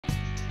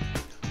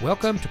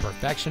Welcome to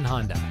Perfection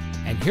Honda,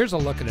 and here's a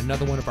look at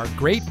another one of our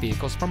great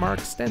vehicles from our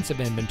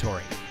extensive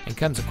inventory, and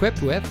comes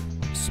equipped with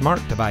smart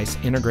device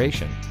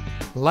integration,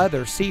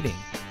 leather seating,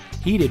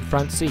 heated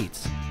front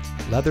seats,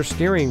 leather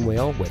steering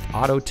wheel with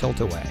auto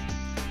tilt-away,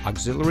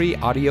 auxiliary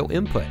audio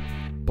input,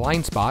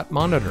 blind spot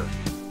monitor,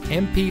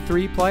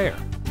 MP3 player,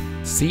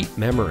 seat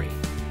memory,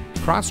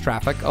 cross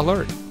traffic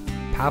alert,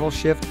 paddle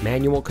shift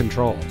manual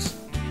controls,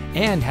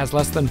 and has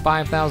less than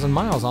 5,000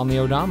 miles on the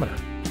odometer.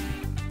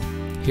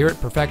 Here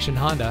at Perfection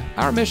Honda,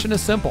 our mission is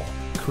simple: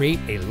 create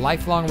a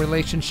lifelong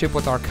relationship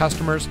with our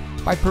customers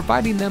by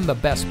providing them the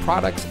best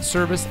products,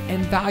 service,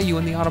 and value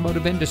in the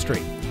automotive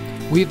industry.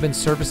 We have been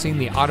servicing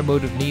the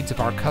automotive needs of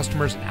our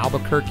customers in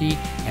Albuquerque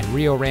and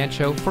Rio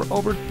Rancho for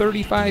over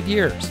 35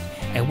 years,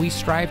 and we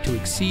strive to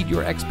exceed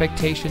your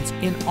expectations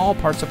in all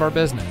parts of our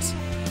business.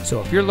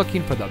 So if you're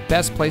looking for the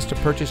best place to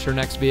purchase your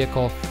next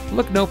vehicle,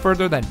 look no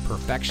further than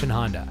Perfection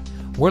Honda.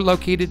 We're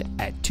located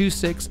at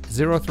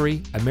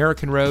 2603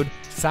 American Road,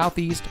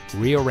 Southeast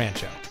Rio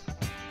Rancho.